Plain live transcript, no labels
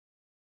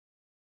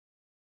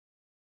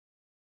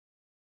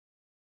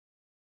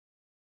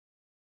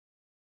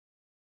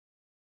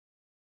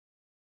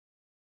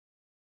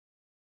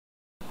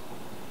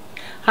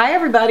Hi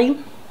everybody.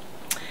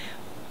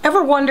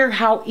 Ever wonder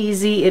how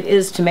easy it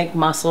is to make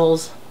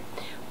mussels?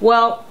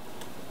 Well,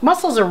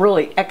 mussels are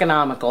really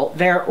economical.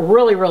 They're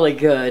really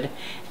good,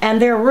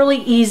 and they're really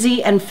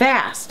easy and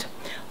fast.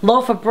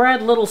 Loaf of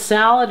bread, little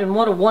salad, and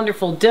what a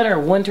wonderful dinner.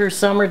 Winter,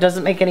 summer,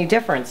 doesn't make any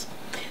difference.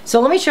 So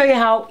let me show you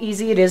how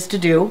easy it is to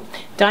do.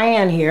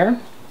 Diane here,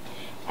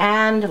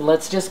 and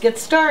let's just get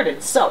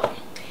started. So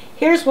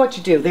here's what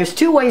you do. There's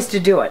two ways to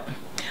do it.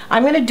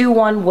 I'm going to do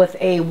one with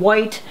a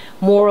white,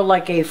 more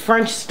like a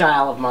French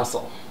style of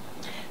mussel.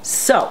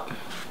 So,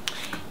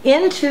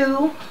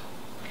 into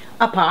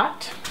a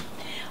pot,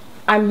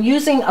 I'm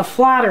using a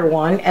flatter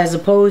one as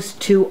opposed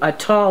to a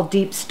tall,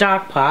 deep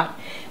stock pot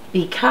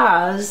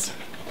because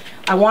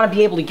I want to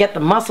be able to get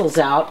the mussels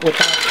out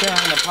without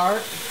tearing them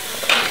apart.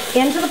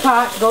 Into the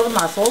pot go the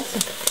mussels.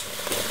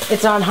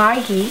 It's on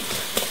high heat.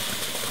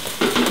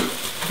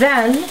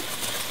 Then,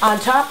 on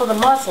top of the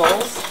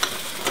mussels,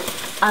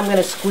 I'm going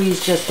to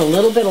squeeze just a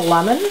little bit of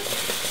lemon.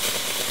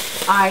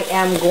 I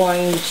am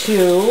going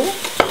to,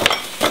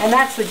 and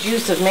that's the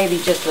juice of maybe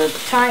just a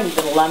tiny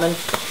bit of lemon,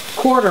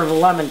 quarter of a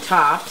lemon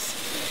tops.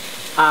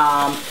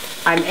 I'm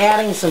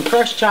adding some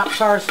fresh chopped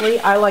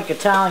parsley. I like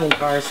Italian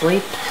parsley.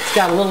 It's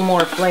got a little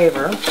more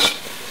flavor.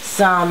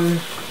 Some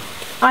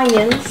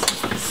onions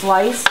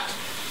sliced,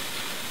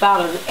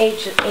 about an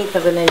eighth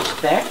of an inch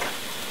thick.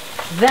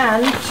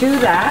 Then to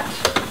that,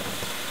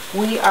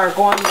 we are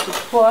going to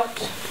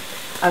put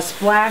a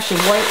splash of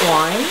white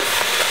wine,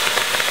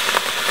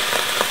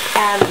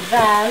 and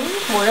then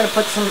we're going to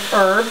put some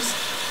herbs.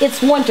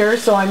 It's winter,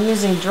 so I'm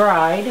using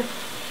dried.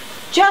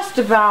 Just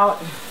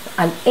about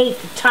an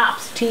 1/8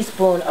 tops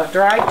teaspoon of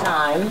dried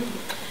thyme.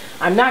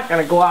 I'm not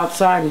going to go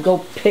outside and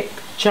go pick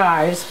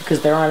chives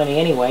because there aren't any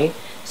anyway,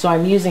 so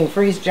I'm using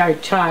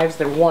freeze-dried chives.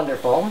 They're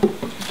wonderful.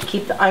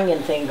 Keep the onion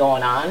thing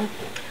going on.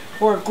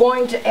 We're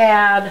going to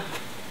add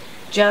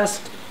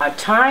just a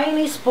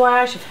tiny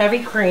splash of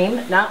heavy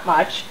cream, not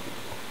much.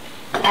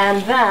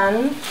 And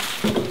then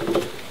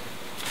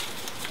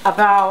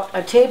about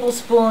a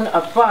tablespoon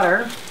of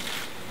butter.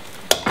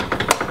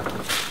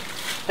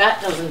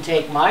 That doesn't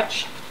take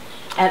much.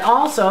 And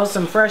also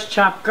some fresh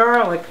chopped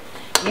garlic,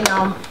 you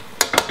know,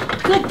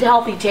 good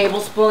healthy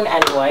tablespoon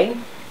anyway.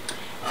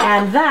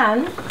 And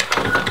then,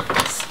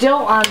 still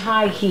on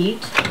high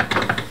heat,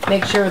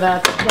 make sure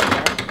that's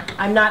there.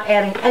 I'm not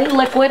adding any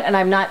liquid and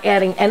I'm not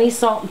adding any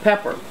salt and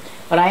pepper,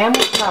 but I am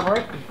going to cover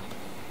it.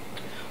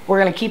 We're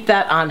going to keep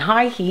that on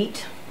high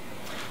heat,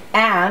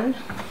 and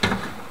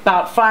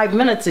about 5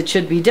 minutes it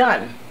should be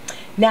done.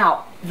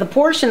 Now, the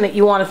portion that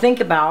you want to think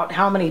about,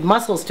 how many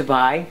mussels to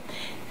buy,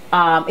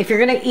 if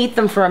you're going to eat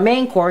them for a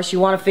main course, you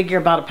want to figure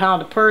about 1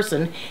 pound a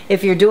person.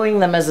 If you're doing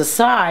them as a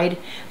side,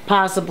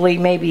 possibly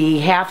maybe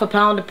 ½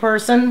 pound a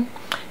person,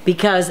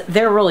 because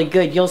they're really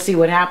good. You'll see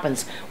what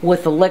happens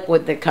with the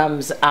liquid that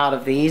comes out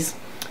of these.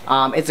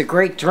 It's a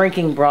great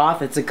drinking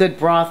broth. It's a good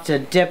broth to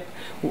dip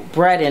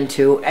bread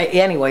into.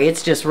 Anyway,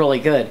 it's just really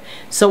good.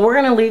 So we're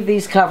going to leave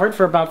these covered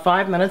for about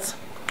 5 minutes,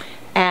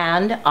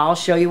 and I'll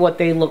show you what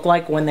they look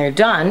like when they're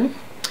done.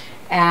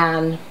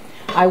 And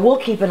I will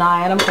keep an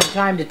eye on them from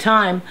time to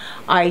time.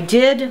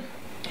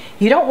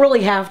 You don't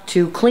really have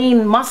to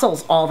clean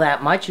mussels all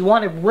that much. You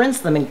want to rinse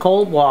them in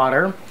cold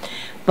water,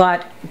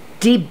 but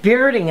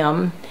debearding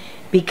them,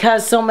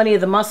 because so many of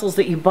the mussels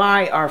that you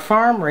buy are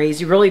farm raised,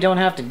 you really don't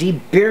have to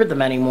debeard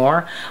them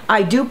anymore.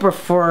 I do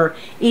prefer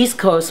East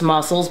Coast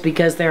mussels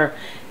because they're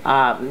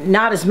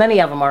not as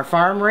many of them are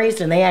farm raised,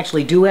 and they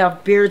actually do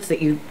have beards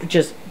that you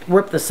just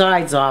rip the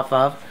sides off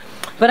of.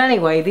 But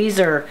anyway, these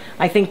are,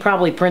 I think,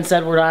 probably Prince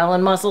Edward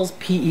Island mussels,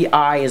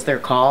 PEI as they're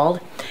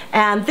called.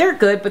 And they're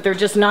good, but they're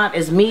just not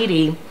as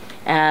meaty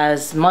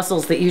as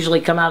mussels that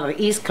usually come out of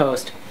the East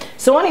Coast.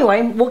 So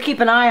anyway, we'll keep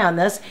an eye on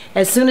this.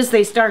 As soon as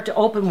they start to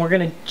open, we're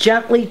going to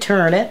gently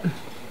turn it.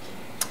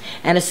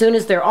 And as soon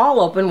as they're all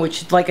open,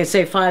 which, like I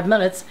say, 5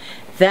 minutes,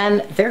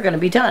 then they're going to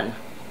be done.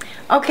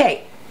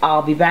 Okay,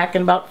 I'll be back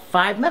in about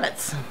 5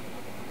 minutes.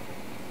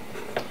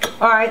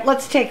 All right,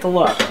 let's take a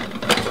look.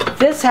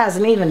 This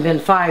hasn't even been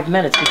 5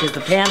 minutes because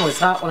the pan was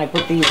hot when I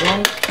put these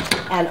in.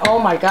 And oh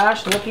my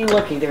gosh,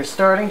 looky, they're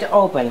starting to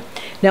open.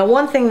 Now,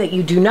 one thing that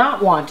you do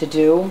not want to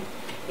do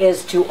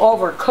is to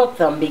overcook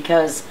them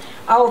because,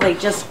 oh, they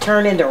just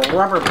turn into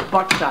rubber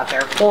buckshot.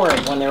 They're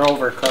horrid when they're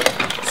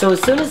overcooked. So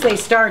as soon as they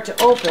start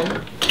to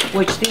open,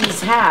 which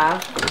these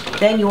have,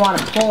 then you want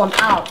to pull them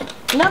out.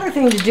 Another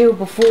thing to do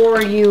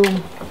before you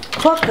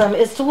cook them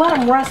is to let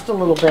them rest a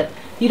little bit.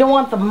 You don't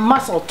want the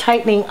mussel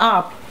tightening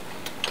up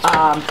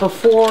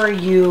before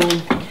you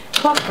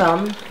cook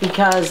them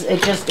because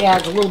it just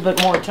adds a little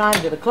bit more time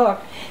to the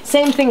cook.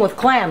 Same thing with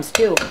clams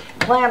too.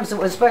 Clams,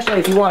 especially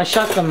if you want to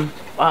shut them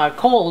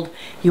cold,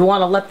 you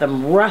want to let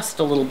them rest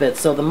a little bit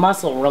so the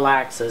mussel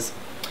relaxes.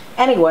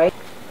 Anyway,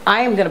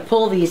 I am going to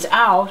pull these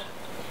out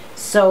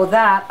so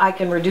that I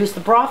can reduce the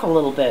broth a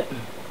little bit.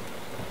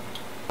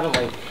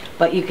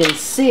 But you can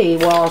see,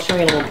 well, I'll show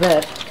you in a little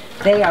bit,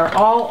 they are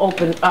all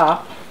opened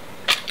up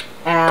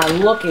and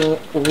looking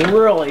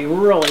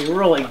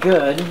really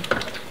good.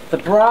 The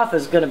broth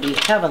is going to be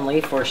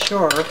heavenly for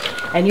sure.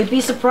 And you'd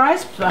be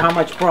surprised how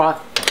much broth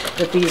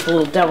that these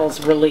little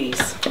devils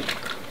release.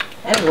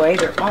 Anyway,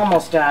 they're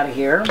almost out of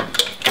here.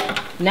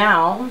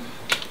 Now,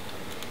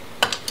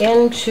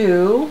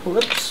 into,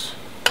 whoops,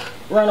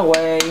 run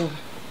away,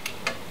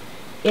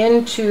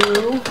 into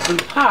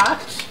the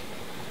pot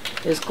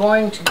is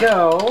going to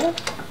go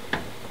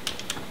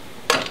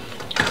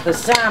the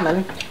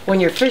salmon. When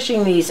you're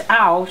fishing these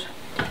out,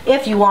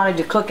 if you wanted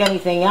to cook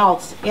anything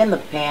else in the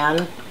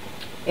pan,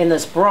 in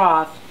this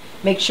broth,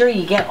 make sure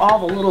you get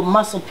all the little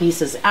mussel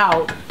pieces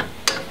out,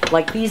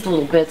 like these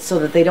little bits, so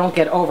that they don't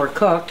get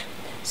overcooked.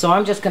 So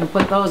I'm just going to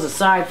put those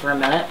aside for a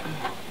minute.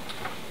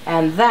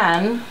 And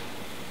then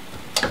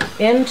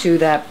into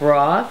that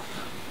broth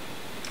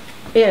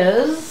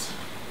is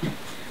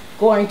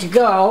going to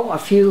go a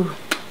few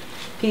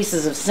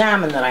pieces of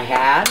salmon that I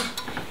had,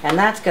 and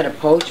that's going to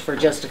poach for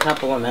just a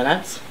couple of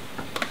minutes.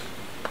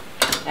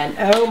 And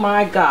oh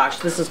my gosh,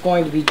 this is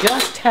going to be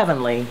just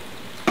heavenly.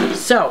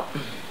 So,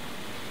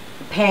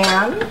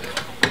 pan,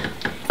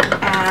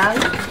 and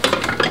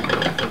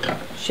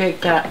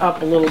shake that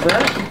up a little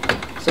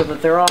bit so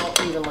that they're all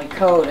evenly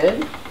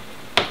coated.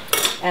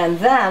 And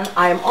then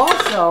I'm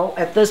also,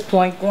 at this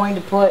point, going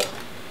to put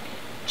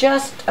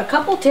just a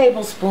couple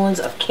tablespoons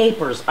of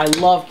capers. I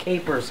love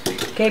capers.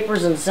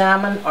 Capers and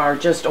salmon are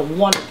just a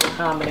wonderful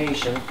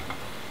combination.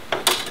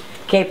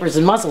 Capers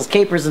and mussels,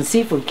 capers and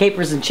seafood,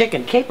 capers and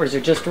chicken. Capers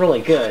are just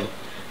really good.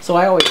 So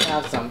I always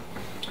have some.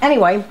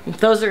 Anyway,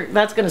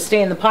 that's going to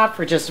stay in the pot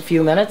for just a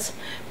few minutes,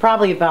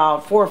 probably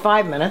about 4 or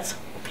 5 minutes,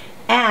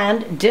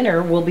 and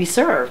dinner will be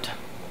served.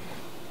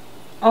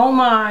 Oh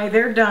my,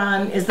 they're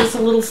done. Is this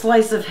a little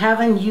slice of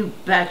heaven? You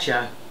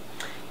betcha.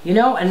 You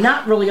know, and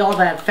not really all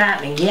that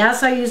fattening.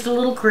 Yes, I used a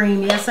little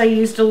cream. Yes, I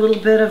used a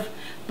little bit of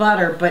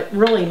butter, but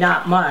really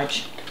not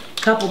much.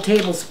 A couple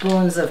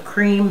tablespoons of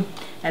cream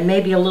and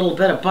maybe a little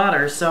bit of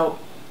butter. So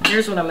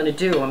here's what I'm going to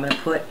do. I'm going to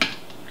put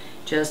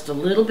just a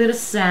little bit of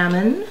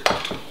salmon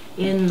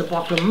in the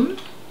bottom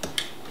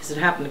because it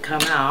happened to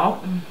come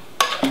out.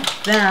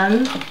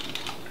 Then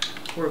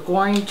we're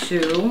going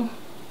to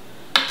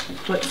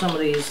put some of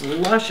these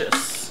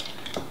luscious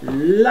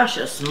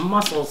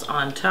mussels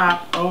on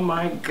top. Oh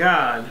my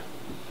God.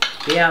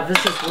 Yeah,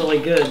 this is really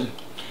good.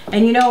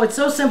 And you know, it's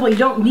so simple. You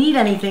don't need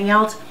anything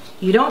else.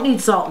 You don't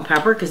need salt and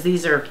pepper because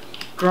these are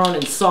grown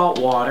in salt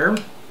water.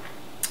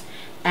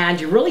 And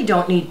you really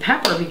don't need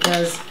pepper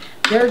because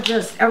they're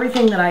just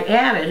everything that I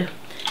added.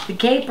 The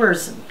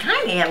capers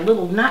kind of add a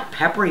little, not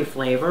peppery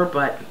flavor,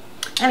 but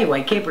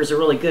anyway, capers are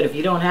really good. If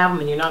you don't have them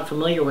and you're not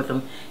familiar with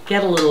them,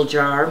 get a little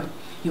jar.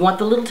 You want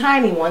the little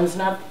tiny ones,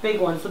 not the big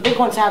ones. The big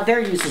ones have their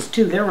uses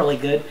too. They're really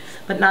good,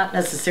 but not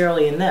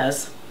necessarily in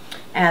this.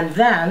 And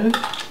then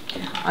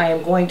I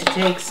am going to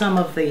take some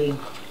of the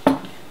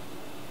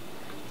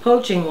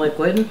poaching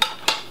liquid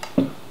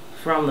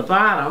from the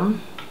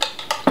bottom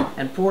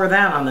and pour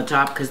that on the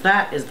top because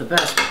that is the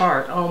best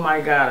part. Oh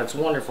my God, it's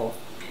wonderful.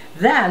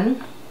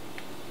 Then,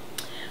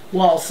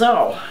 well,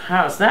 so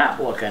how's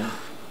that looking?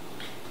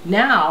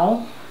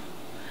 Now,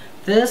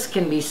 this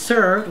can be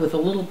served with a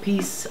little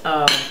piece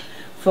of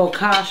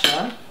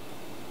focaccia,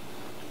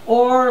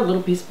 or a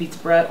little piece of pizza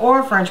bread,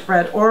 or French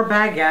bread, or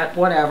baguette,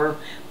 whatever.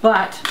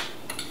 But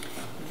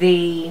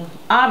the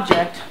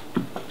object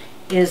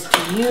is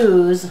to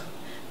use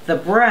the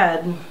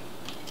bread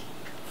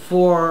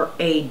for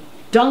a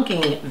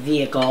dunking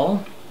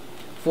vehicle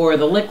for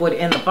the liquid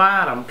in the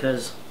bottom,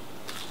 because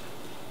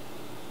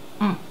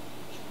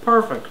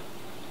perfect.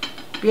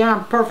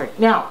 Beyond perfect.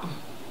 Now,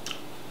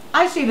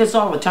 I see this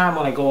all the time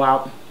when I go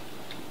out,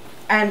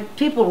 and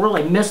people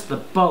really miss the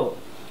boat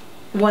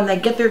when they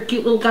get their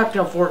cute little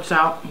cocktail forks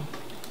out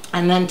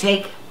and then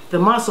take the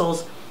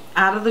mussels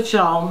out of the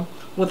shell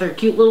with their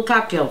cute little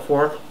cocktail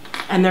fork,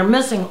 and they're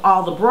missing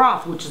all the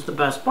broth, which is the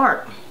best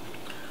part.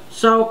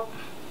 So,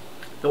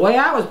 the way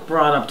I was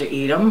brought up to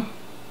eat them,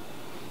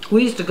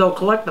 we used to go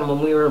collect them when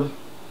we were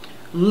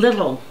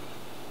little.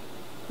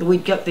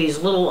 We'd get these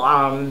little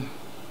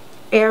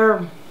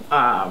air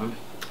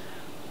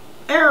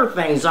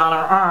things on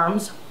our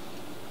arms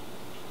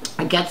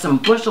and get some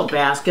bushel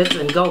baskets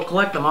and go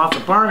collect them off the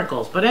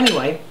barnacles. But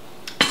anyway,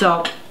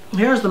 so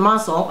here's the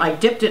mussel. I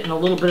dipped it in a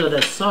little bit of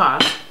this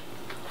sauce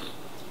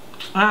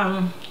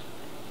down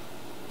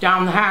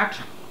the hatch.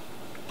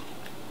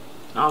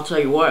 I'll tell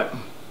you what,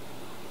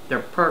 they're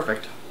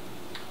perfect.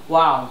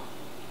 Wow,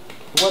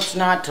 what's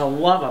not to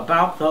love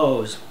about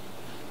those?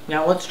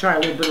 Now let's try a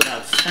little bit of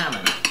that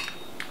salmon.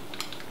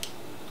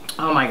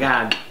 Oh my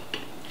God,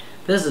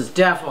 this is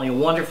definitely a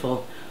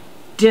wonderful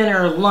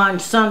dinner,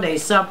 lunch, Sunday,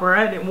 supper,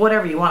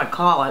 whatever you want to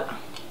call it.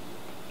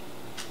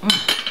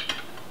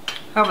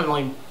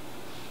 Heavenly.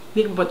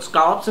 You can put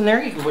scallops in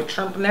there, you can put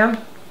shrimp in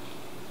there.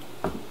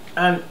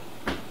 And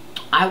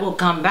I will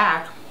come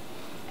back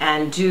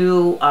and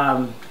do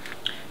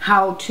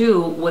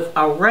how-to with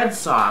a red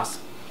sauce,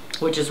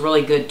 which is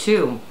really good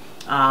too.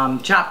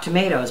 Chopped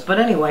tomatoes. But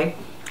anyway,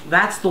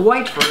 that's the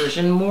white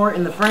version, more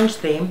in the French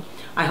theme.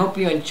 I hope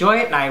you enjoy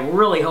it, and I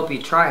really hope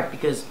you try it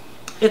because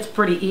It's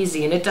pretty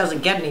easy, and it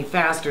doesn't get any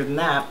faster than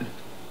that.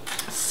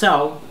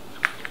 So,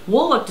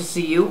 we'll look to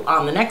see you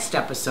on the next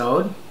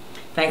episode.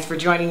 Thanks for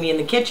joining me in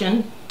the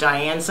kitchen.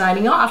 Diane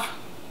signing off.